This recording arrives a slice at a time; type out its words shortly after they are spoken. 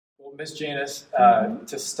Well, Ms. Janice,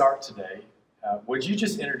 to start today, would you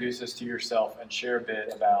just introduce us to yourself and share a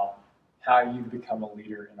bit about how you've become a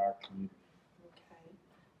leader in our community? Okay.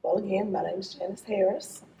 Well, again, my name is Janice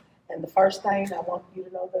Harris, and the first thing I want you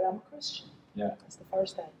to know that I'm a Christian. Yeah. That's the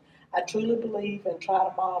first thing. I truly believe and try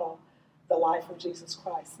to model the life of Jesus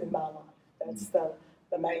Christ in my life. That's the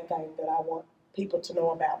main thing that I want people to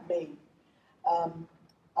know about me. I'm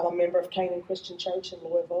a member of Canaan Christian Church in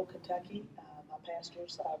Louisville, Kentucky. My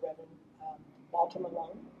pastor's Reverend Walter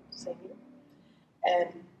Malone, Sr. And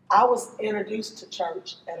I was introduced to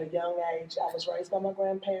church at a young age. I was raised by my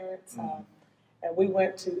grandparents, and we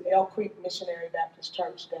went to Elk Creek Missionary Baptist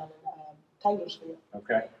Church down in Taylorsville.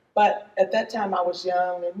 Okay. But at that time I was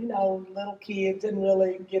young and, little kid, didn't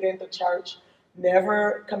really get into church,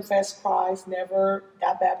 never confessed Christ, never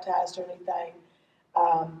got baptized or anything.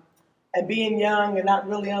 And being young and not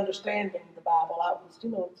really understanding the Bible, I was,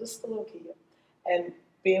 just a little kid. And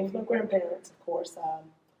being with my grandparents, of course,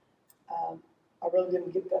 I really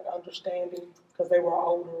didn't get that understanding because they were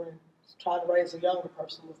older and trying to raise a younger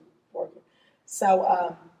person wasn't working.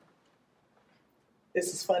 So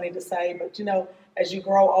this is funny to say, but, as you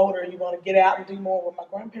grow older, you want to get out and do more. Well, my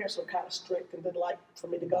grandparents were kind of strict and didn't like for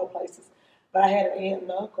me to go places. But I had an aunt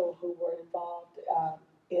and uncle who were involved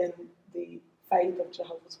in the faith of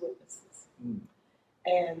Jehovah's Witnesses.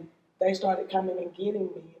 And they started coming and getting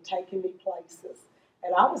me and taking me places.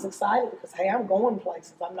 And I was excited because, hey, I'm going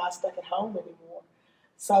places. I'm not stuck at home anymore.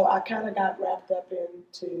 So I kind of got wrapped up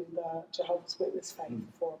into the Jehovah's Witness faith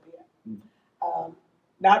for a bit.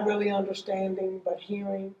 Not really understanding, but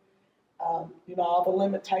hearing, all the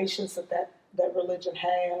limitations that religion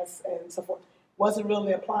has and so forth. Wasn't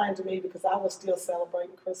really applying to me because I was still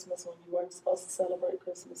celebrating Christmas when you weren't supposed to celebrate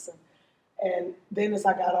Christmas. And then as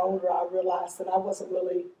I got older, I realized that I wasn't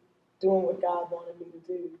really doing what God wanted me to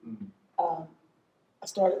do. I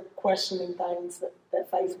started questioning things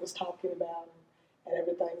that faith was talking about and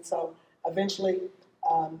everything. So eventually,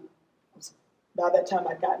 by that time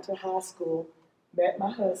I got into high school, met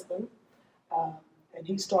my husband, and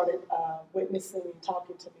he started witnessing and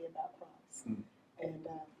talking to me about Christ. And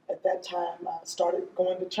at that time, I started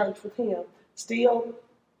going to church with him, still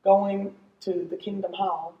going to the Kingdom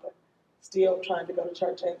Hall, but still trying to go to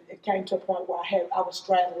church. And it came to a point where I was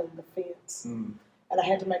straddling the fence, and I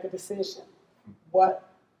had to make a decision what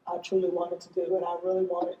I truly wanted to do, and I really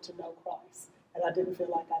wanted to know Christ, and I didn't feel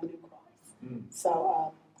like I knew Christ.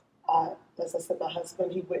 So, as I said, my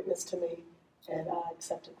husband, he witnessed to me, and I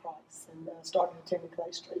accepted Christ and started attending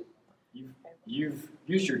Clay Street. You've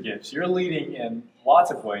used your gifts. You're leading in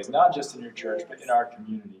lots of ways, not just in your church, but in our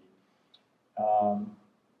community.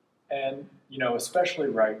 And, especially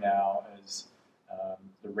right now as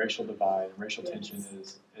the racial divide and racial tension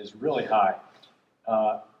is really high,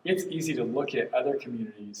 it's easy to look at other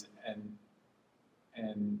communities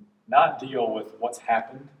and not deal with what's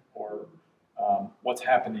happened or what's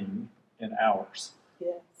happening in ours.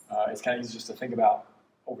 Yes. It's kind of easy just to think about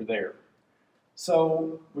over there.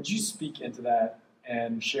 So would you speak into that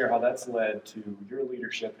and share how that's led to your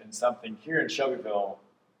leadership in something here in Shelbyville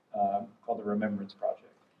called the Remembrance Project?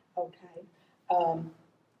 Okay.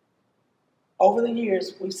 Over the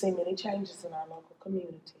years, we've seen many changes in our local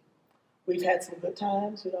community. We've had some good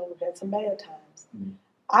times, we've had some bad times.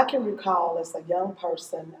 I can recall as a young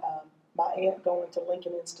person, my aunt going to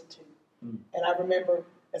Lincoln Institute. And I remember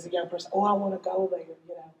as a young person, I want to go there,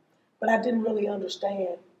 But I didn't really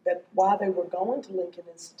understand that why they were going to Lincoln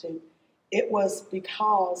Institute, it was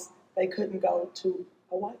because they couldn't go to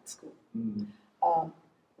a white school.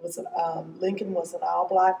 Lincoln was an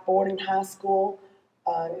all-black boarding high school.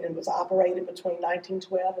 It was operated between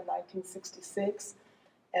 1912 and 1966.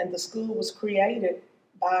 And the school was created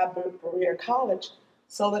by Berea College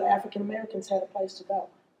so that African Americans had a place to go.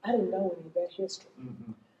 I didn't know any of that history.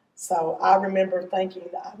 So I remember thinking,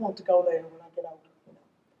 I want to go there when I get older.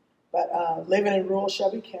 But living in rural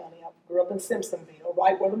Shelby County, I grew up in Simpsonville,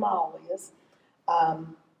 right where the mall is.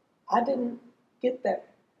 I didn't get that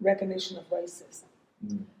recognition of racism.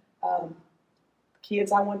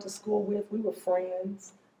 Kids I went to school with, we were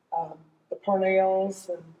friends. The Purnells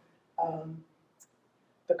and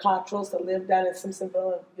the Cottrells that lived down in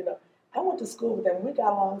Simpsonville. I went to school with them. We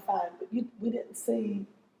got along fine, but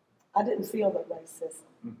I didn't feel that racism.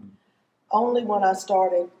 Only when I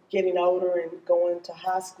started getting older and going to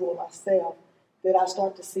high school myself did I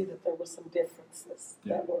start to see that there were some differences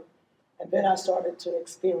and then I started to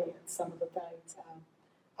experience some of the things.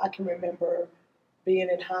 I can remember being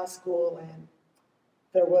in high school and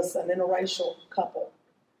there was an interracial couple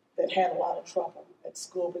that had a lot of trouble at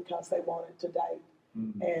school because they wanted to date.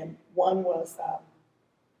 And one was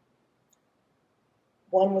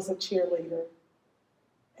One was a cheerleader,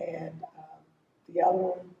 and the other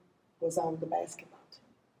one was on the basketball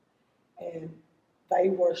team. And they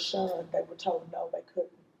were shunned. They were told no, they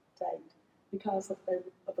couldn't date because of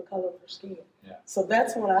the color of their skin. Yeah. So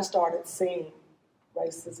that's when I started seeing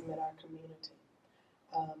racism in our community.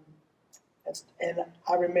 And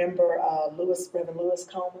I remember Reverend Lewis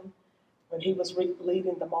Coleman, when he was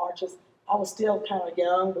leading the marches. I was still kind of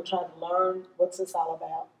young, but trying to learn what's this all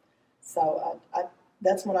about. So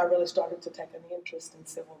that's when I really started to take an interest in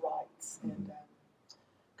civil rights. Mm-hmm. And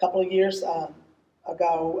a couple of years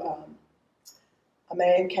ago, a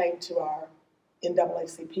man came to our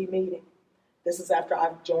NAACP meeting. This is after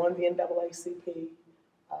I've joined the NAACP,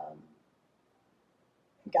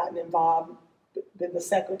 gotten involved, been the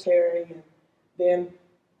secretary, and then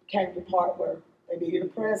came to the part where they needed a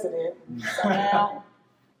president. So now,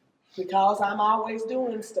 because I'm always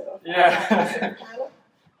doing stuff, I kind of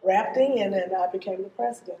wrapped in, and I became the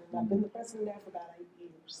president. And I've been the president now for about 8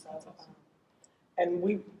 years. So, awesome.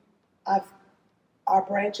 And our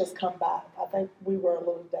branch has come back. I think we were a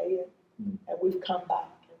little dead, and we've come back,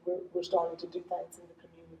 and we're starting to do things in the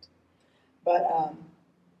community. But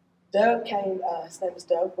Doug came, his name is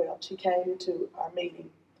Doug Welch, he came to our meeting,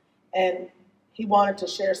 and he wanted to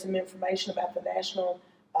share some information about the National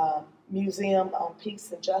Museum on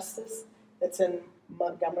Peace and Justice that's in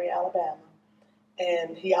Montgomery, Alabama.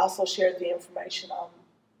 And he also shared the information on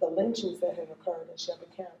the lynchings that had occurred in Shelby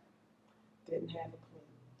County. Didn't have a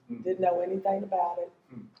clue. Didn't know anything about it.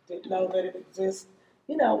 Didn't know that it exists.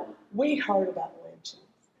 You know, we heard about lynchings,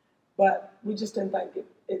 but we just didn't think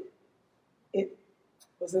it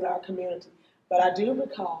was in our community. But I do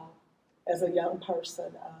recall, as a young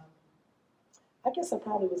person, I guess I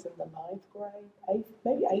probably was in the 9th grade,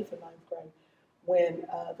 maybe 8th or 9th grade, when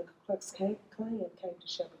the Ku Klux Klan came to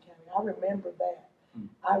Shelby County. I remember that.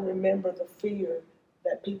 I remember the fear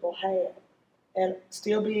that people had. And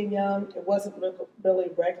still being young, it wasn't really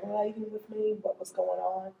regulating with me what was going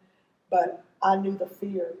on, but I knew the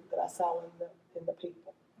fear that I saw in the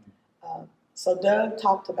people. So Doug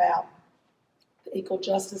talked about the Equal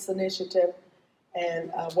Justice Initiative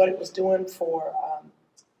and what it was doing for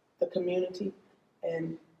the community,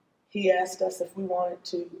 and he asked us if we wanted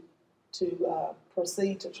to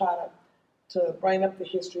proceed to try to bring up the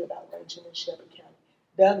history about lynching in Shelby County.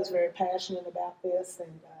 Doug was very passionate about this,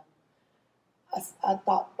 and I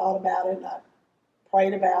thought about it, and I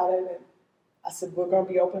prayed about it, and I said, we're going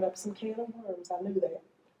to be opening up some can of worms. I knew that.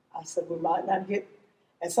 I said, we might not get,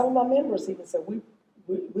 and some of my members even said, we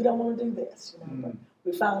don't want to do this, you know. But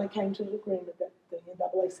we finally came to an agreement that the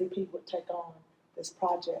NAACP would take on this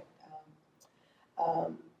project.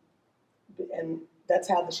 And that's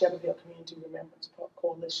how the Shelbyville Community Remembrance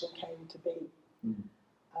Coalition came to be.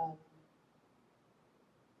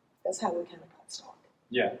 That's how we kind of got started.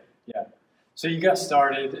 Yeah. So you got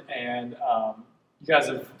started, and you guys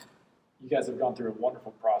have gone through a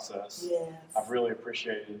wonderful process. Yes. I've really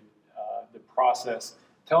appreciated the process.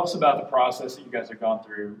 Tell us about the process that you guys have gone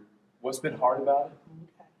through. What's been hard about it?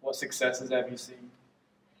 Okay. What successes have you seen?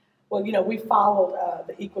 Well, you know, we followed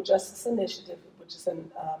the Equal Justice Initiative, which is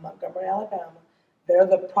in Montgomery, Alabama. They're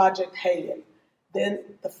the project head. Then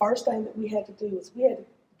the first thing that we had to do was we had to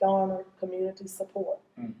garner community support.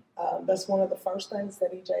 That's one of the first things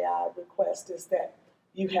that EJI requests, is that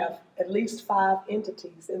you have at least 5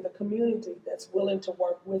 entities in the community that's willing to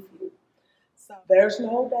work with you. So there's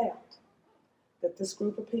no doubt that this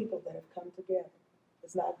group of people that have come together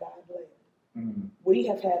is not God-led. We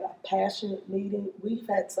have had a passionate meeting. We've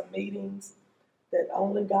had some meetings that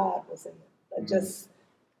only God was in.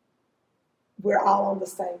 We're all on the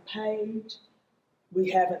same page. We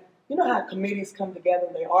haven't, you know how committees come together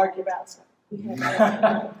and they argue about stuff? We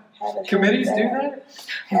haven't Committees do that?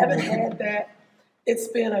 Haven't had that. It's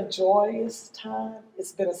been a joyous time.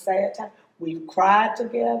 It's been a sad time. We've cried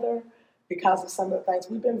together because of some of the things.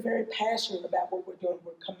 We've been very passionate about what we're doing.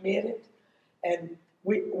 We're committed. And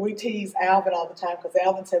we tease Alvin all the time, because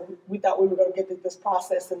Alvin said we thought we were going to get through this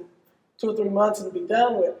process in 2 or 3 months and be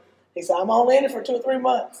done with. He said, I'm only in it for 2 or 3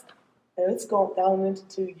 months. And it's going down into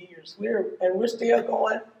 2 years. We're still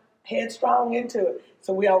going headstrong into it.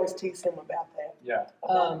 So we always tease him about that. Yeah.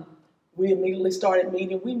 We immediately started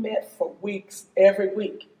meeting. We met for weeks, every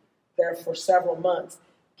week, there for several months,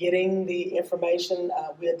 getting the information.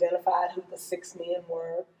 We identified who the 6 men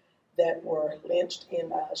were that were lynched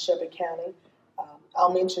in Shelby County.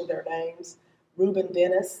 I'll mention their names. Reuben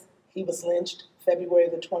Dennis, he was lynched February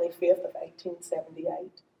the 25th of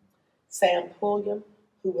 1878. Sam Pulliam,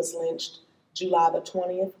 who was lynched July the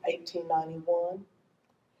 20th, 1891.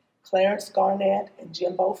 Clarence Garnett and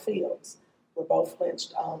Jimbo Fields, were both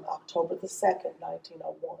lynched on October the 2nd,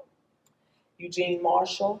 1901. Eugene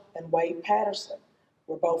Marshall and Wade Patterson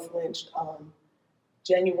were both lynched on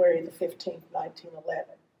January the 15th, 1911.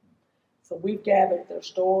 So we've gathered their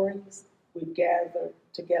stories. We've gathered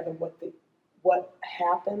together what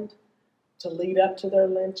happened to lead up to their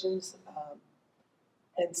lynchings.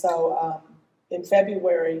 And so in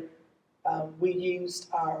February, we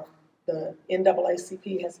used the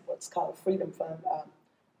NAACP has what's called Freedom Fund,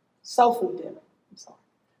 Soul Food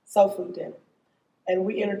Dinner. And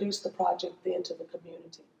we introduced the project then to the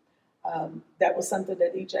community. That was something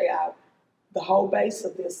that EJI, the whole base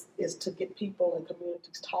of this is to get people in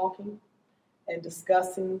communities talking and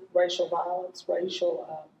discussing racial violence,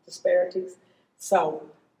 racial disparities. So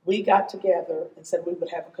we got together and said we would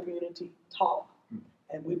have a community talk.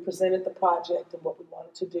 And we presented the project and what we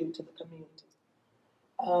wanted to do to the community.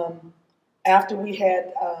 After we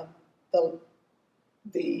had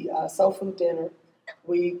the Soul Food Dinner,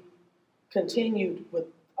 we continued with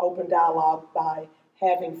open dialogue by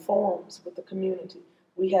having forums with the community.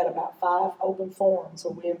 We had about 5 open forums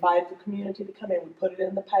where we invited the community to come in. We put it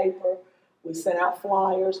in the paper. We sent out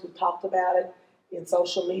flyers. We talked about it in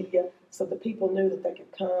social media so that people knew that they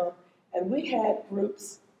could come. And we had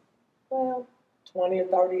groups, 20 or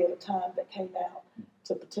 30 at a time that came out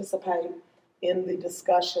to participate in the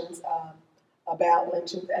discussions about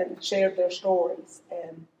lynching and shared their stories.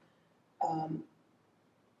 And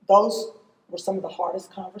those were some of the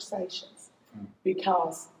hardest conversations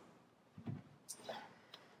because,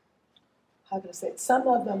 how can I say it? Some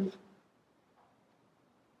of them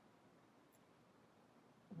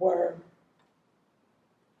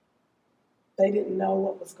they didn't know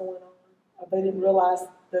what was going on. They didn't realize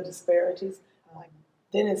the disparities.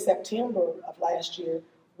 Then in September of last year,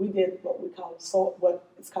 we did what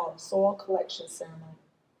is called a soil collection ceremony.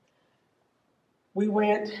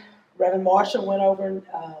 Reverend Marshall went over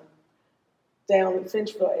down in the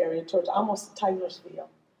Finchville area towards almost Taylorsville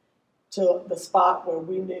to the spot where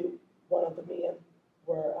we knew one of the men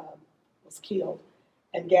was killed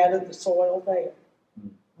and gathered the soil there.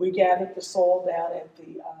 We gathered the soil down at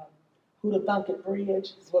the Hootatucket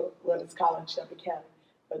Bridge, is what it's called in Shelby County,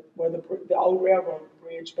 but where the old railroad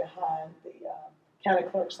bridge behind the county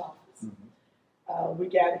clerk's office. We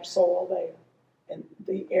gathered soil there in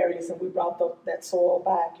the areas, and we brought that soil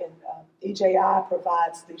back. And EJI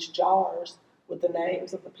provides these jars with the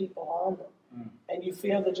names of the people on them. And you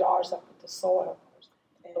fill the jars up with the soil.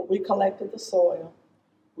 And we collected the soil.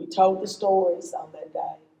 We told the stories on that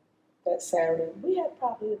day, that Saturday. We had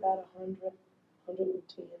probably about 100,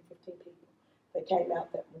 110, 15 people that came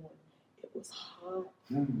out that morning. It was hot.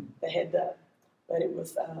 They had but it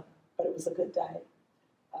was a good day.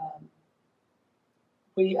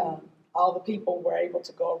 All the people were able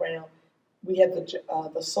to go around. We had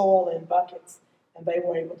the soil in buckets, and they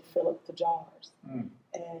were able to fill up the jars.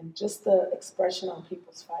 And just the expression on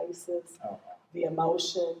people's faces, the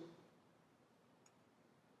emotion,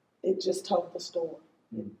 it just told the story.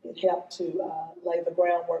 It helped to lay the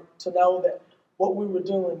groundwork to know that what we were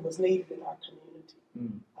doing was needed in our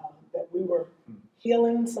community, that we were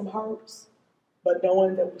healing some hurts, but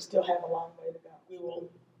knowing that we still have a long way to go. We will,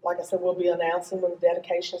 like I said, we'll be announcing when the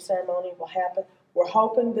dedication ceremony will happen. We're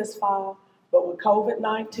hoping this fall, but with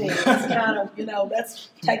COVID-19, it's kind of, that's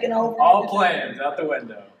taken over. All plans out the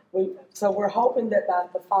window. So we're hoping that by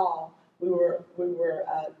the fall,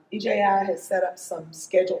 EJI has set up some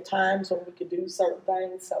scheduled times when we could do certain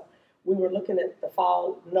things. So we were looking at the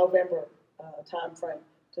fall, November time frame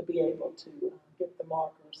to be able to get the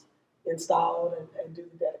markers installed and do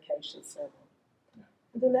the dedication ceremony.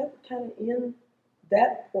 And then that would kind of end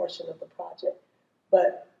that portion of the project.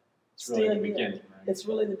 But it's really the beginning, right? It's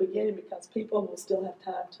really the beginning because people will still have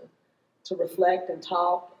time to reflect and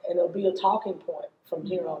talk, and it'll be a talking point from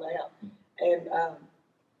here on out. And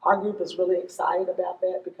our group is really excited about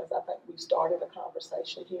that because I think we've started a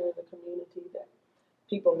conversation here in the community that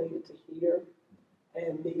people needed to hear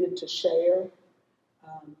and needed to share.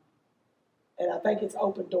 And I think it's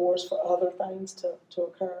opened doors for other things to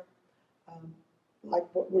occur. Like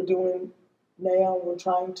what we're doing now, we're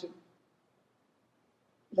trying to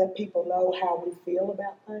let people know how we feel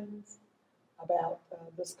about things, about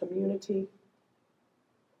this community.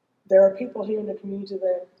 There are people here in the community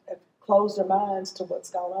that have closed their minds to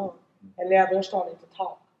what's going on, and now they're starting to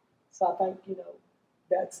talk. So I think,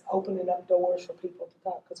 that's opening up doors for people to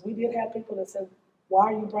talk. Because we did have people that said,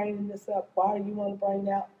 why are you bringing this up? Why do you want to bring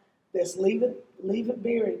out this? Leave it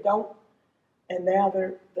buried. Don't. And now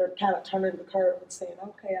they're kind of turning the curve and saying,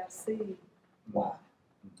 okay, I see why.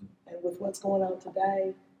 And with what's going on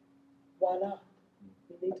today, why not?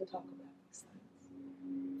 We need to talk about these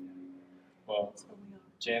things. Well, That's what we are.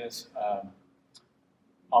 Janice,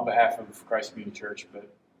 on behalf of Christ Community Church,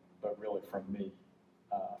 but really from me,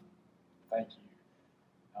 thank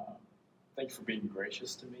you. Thank you for being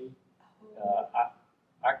gracious to me.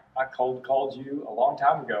 I cold called you a long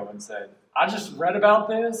time ago and said, I just read about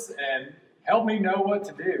this and help me know what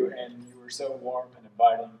to do. And you were so warm and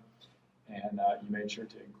inviting, and you made sure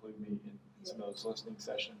to include me in some of those listening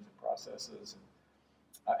sessions and processes.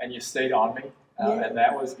 And you stayed on me, and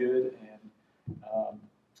that was good. And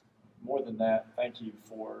more than that, thank you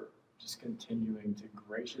for just continuing to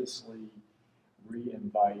graciously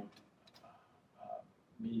re-invite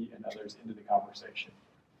me and others into the conversation.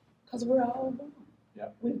 Because we're all one. Yeah.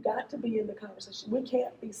 We've got to be in the conversation. We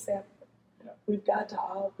can't be separate. Yeah. We've got to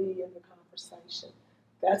all be in the conversation.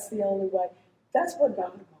 That's the only way. That's what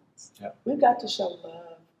God wants. Yeah. We've got to show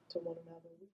love to one another.